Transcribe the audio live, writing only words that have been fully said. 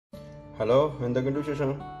Hello, എന്തൊക്കെയുണ്ട് വിശേഷം?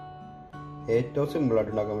 ഏറ്റവും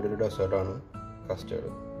സിമ്പിളായിട്ട് ഉണ്ടാക്കാൻ പറ്റിയൊരു ഡെസേർട്ടാണ് കസ്റ്റേർഡ്.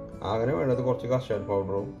 അങ്ങനെ വേണ്ടത് കുറച്ച് കസ്റ്റേർഡ്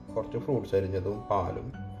പൗഡറും കുറച്ച് ഫ്രൂട്ട്സ് അരിഞ്ഞതും പാലും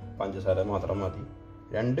പഞ്ചസാര മാത്രം മതി.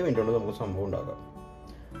 2 മിനിറ്റ് കൊണ്ട് നമുക്ക് സംഭവം ഉണ്ടാക്കാം.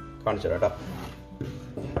 കാണിച്ചു തരാം കേട്ടോ.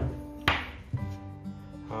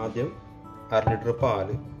 ആദ്യം 1/2 ലിറ്റർ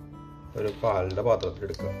പാല് ഒരു പാലിൻ്റെ പാത്രത്തിൽ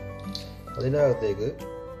എടുക്കുക. അതിൻ്റെ അകത്തേക്ക്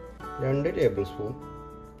 2 ടേബിൾ സ്പൂൺ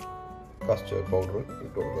കസ്റ്റേർഡ് പൗഡർ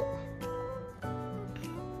ഇട്ട് കൊടുക്കുക.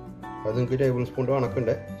 അത് നിങ്ങൾക്ക് ടേബിൾ സ്പൂണിൻ്റെ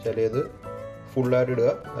കണക്കുണ്ട്. ചിലത് ഫുള്ളായിട്ട്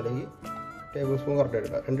ഇടുക, അല്ലെങ്കിൽ ടേബിൾ സ്പൂൺ കറക്റ്റായിട്ട്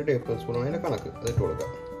ഇടുക. 2 ടേബിൾ സ്പൂണാണ് അതിൻ്റെ കണക്ക്. അത് ഇട്ട് കൊടുക്കുക.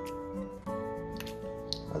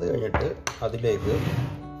 അത് കഴിഞ്ഞിട്ട് അതിലേക്ക്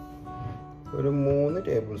ഒരു 3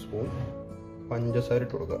 ടേബിൾ സ്പൂൺ പഞ്ചസാര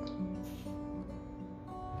ഇട്ട് കൊടുക്കുക.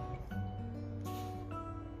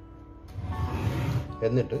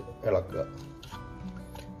 എന്നിട്ട് ഇളക്കുക.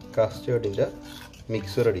 കസ്റ്റേർഡിൻ്റെ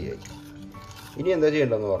മിക്സ് റെഡിയായി. ഇനി എന്താ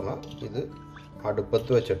ചെയ്യേണ്ടതെന്ന് പറഞ്ഞാൽ ഇത്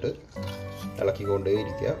അടുപ്പത്ത് വെച്ചിട്ട് ഇളക്കിക്കൊണ്ടേ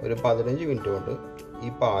ഇരിക്കുക. ഒരു 15 മിനിറ്റ് കൊണ്ട് ഈ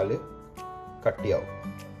പാല് കട്ടിയാവും.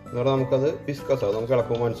 എന്ന് പറഞ്ഞാൽ നമുക്കത് വിസ്കസ് ആവും. നമുക്ക്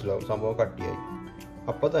ഇളക്കുമ്പോൾ മനസ്സിലാവും സംഭവം കട്ടിയായി.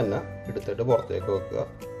 അപ്പോൾ തന്നെ എടുത്തിട്ട് പുറത്തേക്ക് വെക്കുക,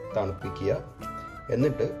 തണുപ്പിക്കുക.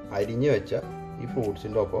 എന്നിട്ട് അരിഞ്ഞ് വെച്ച ഈ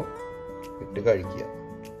ഫ്രൂട്ട്സിൻ്റെ ഒപ്പം ഇട്ട് കഴിക്കുക.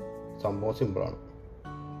 സംഭവം സിമ്പിളാണ്.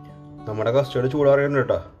 നമ്മുടെ കസ്റ്റേർഡ് ചൂടാറിയുണ്ട്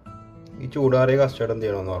കേട്ടോ. ഈ ചൂടാറിയ കസ്റ്റേർഡ് എന്ത്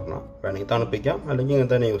ചെയ്യണമെന്ന് പറഞ്ഞാൽ വേണമെങ്കിൽ തണുപ്പിക്കാം, അല്ലെങ്കിൽ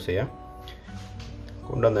ഇങ്ങനെ തന്നെ യൂസ് ചെയ്യാം.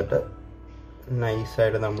 കൊണ്ടുവന്നിട്ട്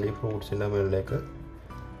നൈസായിട്ട് നമ്മൾ ഈ ഫ്രൂട്ട്സിൻ്റെ മുകളിലേക്ക്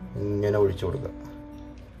ഇങ്ങനെ ഒഴിച്ചു കൊടുക്കുക.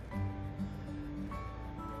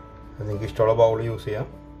 അത് നിങ്ങൾക്ക് ഇഷ്ടമുള്ള ബൗൾ യൂസ് ചെയ്യാം,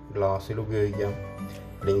 ഗ്ലാസ്സിൽ ഉപയോഗിക്കാം,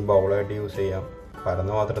 അല്ലെങ്കിൽ ബൗളായിട്ട് യൂസ് ചെയ്യാം,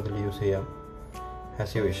 പരന്ന പാത്രത്തിൽ യൂസ് ചെയ്യാം,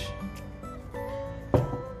 ആസ് യു വിഷ്.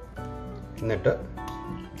 എന്നിട്ട്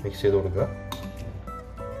മിക്സ് ചെയ്ത് കൊടുക്കുക.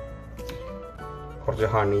 കുറച്ച്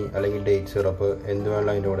ഹണി അല്ലെങ്കിൽ ഡേറ്റ് സിറപ്പ് എന്ത്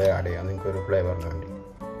വേണമെങ്കിലും അതിൻ്റെ കൂടെ ആഡ് ചെയ്യാം, നിങ്ങൾക്കൊരു ഫ്ലേവറിന് വേണ്ടി.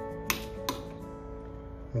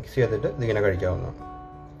 മിക്സ് ചെയ്തിട്ട് ഇതിങ്ങനെ കഴിക്കാവുന്നതാണ്.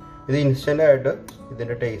 ഇത് ഇൻസ്റ്റൻ്റായിട്ട്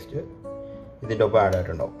ഇതിൻ്റെ ടേസ്റ്റ് ഇതിൻ്റെ ഒപ്പം ആഡ്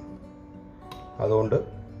ആയിട്ടുണ്ടാവും. അതുകൊണ്ട്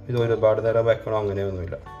ഇത് ഒരുപാട് നേരം വെക്കണോ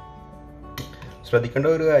അങ്ങനെയൊന്നുമില്ല. ശ്രദ്ധിക്കേണ്ട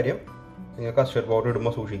ഒരു കാര്യം, നിങ്ങൾ കസ്റ്റേർഡ് പൗഡർ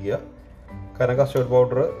ഇടുമ്പോൾ സൂക്ഷിക്കുക. കാരണം കസ്റ്റേർഡ്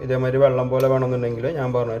പൗഡർ ഇതേമാതിരി വെള്ളം പോലെ വേണമെന്നുണ്ടെങ്കിൽ ഞാൻ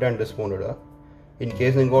പറഞ്ഞു 2 സ്പൂൺ ഇടുക. ഇൻ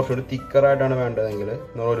കേസ് നിങ്ങൾക്ക് കുറച്ചുകൂടി തിക്കറായിട്ടാണ് വേണ്ടതെങ്കിൽ,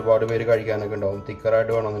 നിങ്ങൾ ഒരുപാട് പേര് കഴിക്കാനൊക്കെ ഉണ്ടാവും,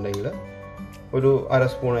 തിക്കറായിട്ട് വേണമെന്നുണ്ടെങ്കിൽ ഒരു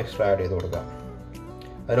 1/2 സ്പൂൺ എക്സ്ട്രാ ആഡ് ചെയ്ത് കൊടുക്കുക.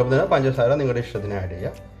 അതിനൊപ്പം തന്നെ പഞ്ചസാര നിങ്ങളുടെ ഇഷ്ടത്തിന് ആഡ്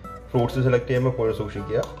ചെയ്യുക. ഫ്രൂട്ട്സ് സെലക്ട് ചെയ്യുമ്പോൾ എപ്പോഴും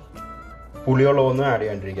സൂക്ഷിക്കുക, പുളിയുള്ളതൊന്നും ആഡ്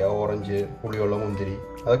ചെയ്യാണ്ടിരിക്കുക. ഓറഞ്ച്, പുളിയുള്ള മുന്തിരി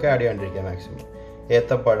അതൊക്കെ ആഡ് ചെയ്യാണ്ടിരിക്കുക മാക്സിമം.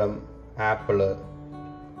 ഏത്തപ്പഴം, ആപ്പിള്,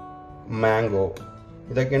 മാംഗോ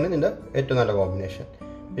ഇതൊക്കെയാണ് ഇതിൻ്റെ ഏറ്റവും നല്ല കോമ്പിനേഷൻ.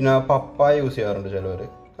 പിന്നെ പപ്പായ യൂസ് ചെയ്യാറുണ്ട് ചിലവർ.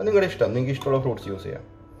 അത് നിങ്ങളുടെ ഇഷ്ടം, നിങ്ങൾക്ക് ഇഷ്ടമുള്ള ഫ്രൂട്ട്സ് യൂസ് ചെയ്യാം.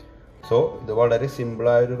 സോ ഇത് വളരെ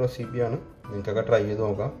സിമ്പിളായൊരു റെസിപ്പിയാണ്. നിങ്ങൾക്കൊക്കെ ട്രൈ ചെയ്ത്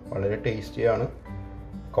നോക്കാം. വളരെ ടേസ്റ്റിയാണ്,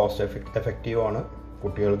 കോസ്റ്റ് എഫക്റ്റീവാണ്.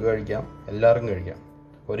 കുട്ടികൾക്ക് കഴിക്കാം, എല്ലാവർക്കും കഴിക്കാം.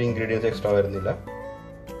 ഒരു ഇൻഗ്രീഡിയൻസ് എക്സ്ട്രാ വരുന്നില്ല.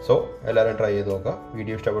 സോ എല്ലാവരും ട്രൈ ചെയ്ത് നോക്കുക.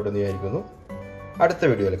 വീഡിയോ ഇഷ്ടപ്പെട്ടെന്ന് വിചാരിക്കുന്നു. അടുത്ത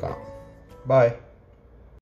വീഡിയോയിൽ കാണാം. ബൈ.